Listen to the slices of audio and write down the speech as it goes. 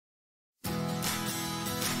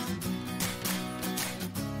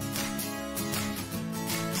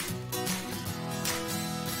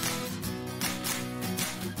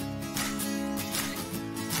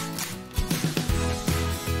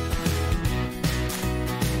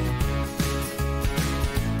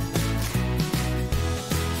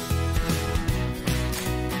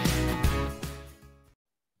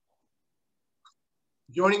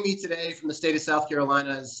Joining me today from the state of South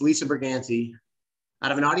Carolina is Lisa Briganti.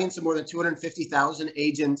 Out of an audience of more than 250,000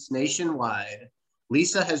 agents nationwide,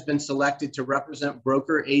 Lisa has been selected to represent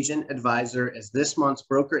Broker Agent Advisor as this month's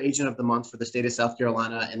Broker Agent of the Month for the state of South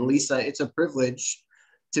Carolina. And Lisa, it's a privilege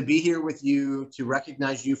to be here with you, to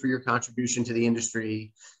recognize you for your contribution to the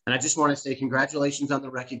industry. And I just want to say congratulations on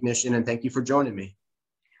the recognition and thank you for joining me.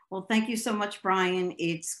 Well, thank you so much, Brian.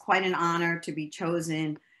 It's quite an honor to be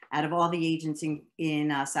chosen out of all the agents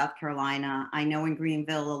in South Carolina. I know in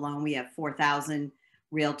Greenville alone, we have 4,000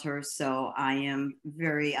 realtors. So I'm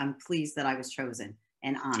pleased that I was chosen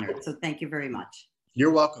and honored. So thank you very much.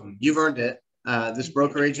 You're welcome. You've earned it. This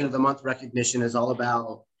Broker Agent of the Month recognition is all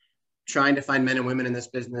about trying to find men and women in this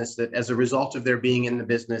business that as a result of their being in the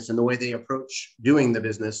business and the way they approach doing the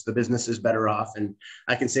business is better off. And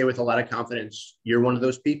I can say with a lot of confidence, you're one of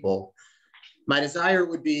those people. My desire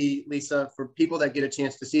would be, Lisa, for people that get a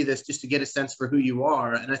chance to see this, just to get a sense for who you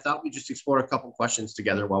are. And I thought we'd just explore a couple questions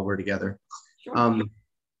together while we're together. Sure.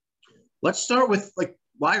 Let's start with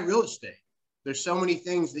why real estate? There's so many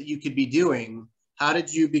things that you could be doing. How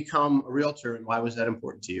did you become a realtor and why was that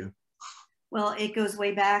important to you? Well, it goes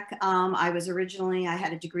way back. I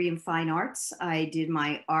had a degree in fine arts. I did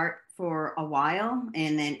my art for a while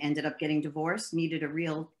and then ended up getting divorced, needed a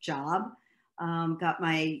real job. Got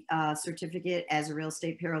my certificate as a real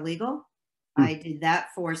estate paralegal. I did that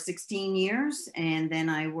for 16 years. And then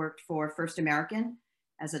I worked for First American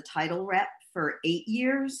as a title rep for 8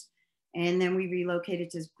 years. And then we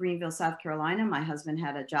relocated to Greenville, South Carolina. My husband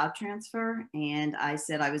had a job transfer and I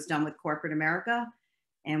said I was done with corporate America.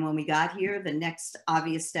 And when we got here, the next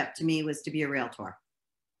obvious step to me was to be a realtor.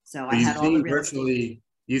 So I had all the real estate.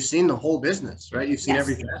 You've seen the whole business, right? You've seen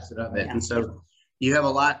every facet of it. Yeah. And so you have a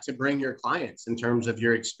lot to bring your clients in terms of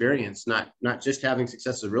your experience, not just having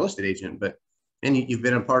success as a real estate agent, and you've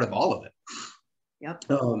been a part of all of it. Yep.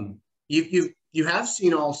 You have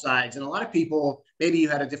seen all sides, and a lot of people, maybe you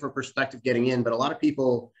had a different perspective getting in, but a lot of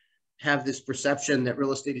people have this perception that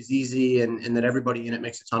real estate is easy and that everybody in it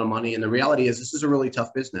makes a ton of money. And the reality is this is a really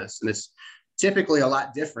tough business. And it's typically a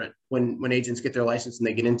lot different when agents get their license and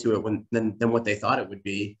they get into it than what they thought it would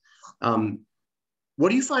be. What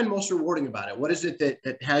do you find most rewarding about it? What is it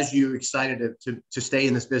that has you excited to stay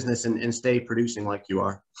in this business and stay producing like you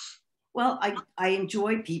are? Well, I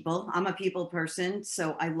enjoy people. I'm a people person,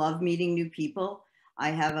 so I love meeting new people. I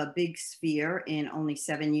have a big sphere in only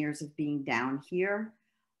 7 years of being down here.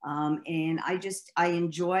 And I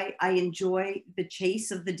enjoy the chase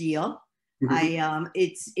of the deal. Mm-hmm.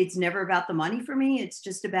 It's never about the money for me. It's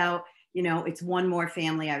just about, it's one more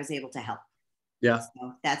family I was able to help. Yeah.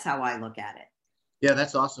 So that's how I look at it. Yeah,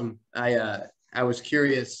 that's awesome. I was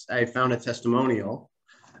curious. I found a testimonial.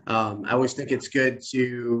 I always think it's good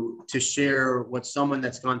to share what someone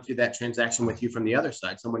that's gone through that transaction with you from the other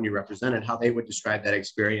side, someone you represented, how they would describe that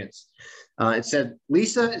experience. It said,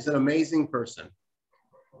 Lisa is an amazing person.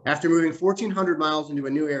 After moving 1,400 miles into a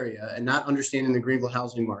new area and not understanding the Greenville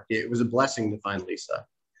housing market, it was a blessing to find Lisa.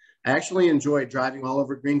 I actually enjoyed driving all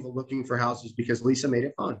over Greenville looking for houses because Lisa made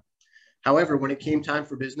it fun. However, when it came time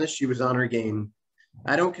for business, she was on her game.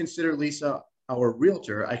 I don't consider Lisa our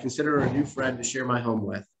realtor. I consider her a new friend to share my home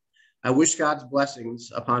with. I wish God's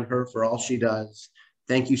blessings upon her for all she does.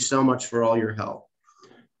 Thank you so much for all your help.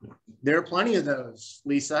 There are plenty of those,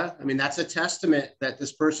 Lisa. I mean, that's a testament that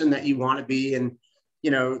this person that you want to be and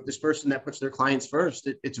this person that puts their clients first,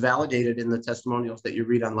 it's validated in the testimonials that you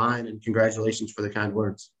read online, and congratulations for the kind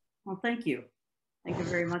words. Well, thank you. Thank you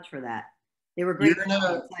very much for that. They were great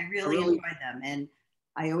clients. I really enjoyed them. And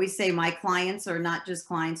I always say my clients are not just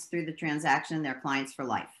clients through the transaction, they're clients for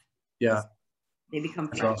life. Yeah. They become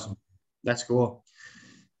friends. That's awesome. That's cool.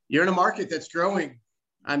 You're in a market that's growing.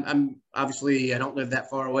 I'm obviously, I don't live that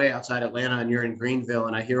far away outside Atlanta, and you're in Greenville,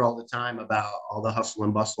 and I hear all the time about all the hustle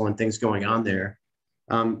and bustle and things going on there.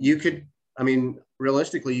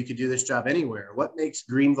 Realistically, you could do this job anywhere. What makes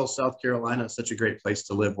Greenville, South Carolina such a great place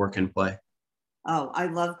to live, work, and play? Oh, I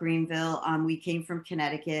love Greenville. We came from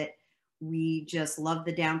Connecticut. We just love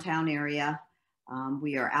the downtown area.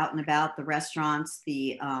 We are out and about, the restaurants,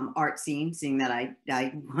 the art scene, seeing that I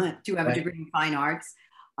do have a degree in fine arts,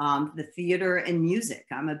 the theater and music.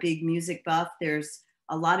 I'm a big music buff. There's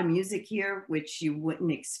a lot of music here, which you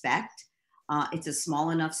wouldn't expect. It's a small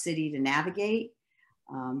enough city to navigate.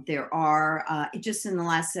 There are, just in the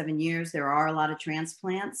last 7 years, there are a lot of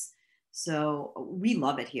transplants. So we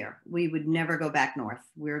love it here. We would never go back north.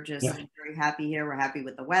 We're just very happy here. We're happy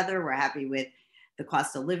with the weather. We're happy with the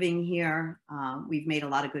cost of living here. We've made a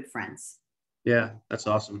lot of good friends. Yeah, that's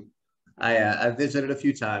awesome. I've visited a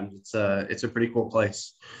few times. It's a pretty cool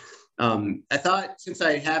place. I thought since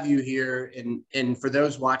I have you here, and for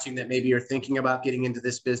those watching that maybe are thinking about getting into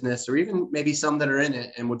this business, or even maybe some that are in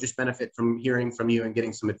it and will just benefit from hearing from you and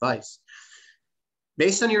getting some advice.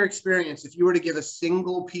 Based on your experience, if you were to give a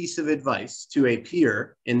single piece of advice to a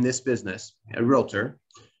peer in this business, a realtor,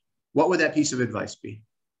 what would that piece of advice be?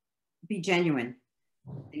 Be genuine.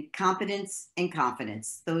 Competence and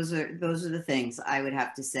confidence. Those are the things I would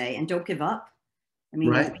have to say. And don't give up. I mean,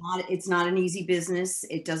 Right. it's not an easy business.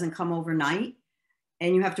 It doesn't come overnight,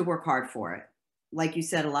 and you have to work hard for it. Like you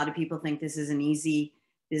said, a lot of people think this is an easy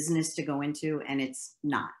business to go into, and it's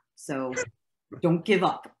not. So don't give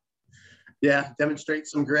up. Yeah, demonstrate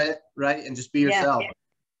some grit, right? And just be yourself. Yeah,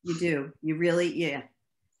 you do. You really, yeah.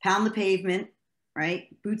 Pound the pavement, right?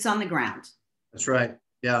 Boots on the ground. That's right.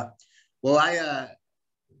 Yeah. Well,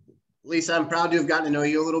 Lisa, I'm proud to have gotten to know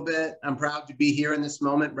you a little bit. I'm proud to be here in this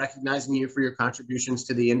moment, recognizing you for your contributions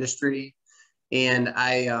to the industry. And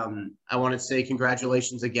I want to say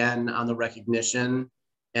congratulations again on the recognition.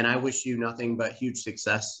 And I wish you nothing but huge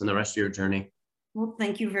success in the rest of your journey. Well,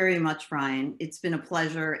 thank you very much, Brian. It's been a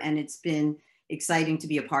pleasure, and it's been exciting to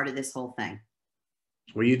be a part of this whole thing.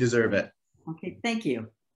 Well, you deserve it. Okay, thank you.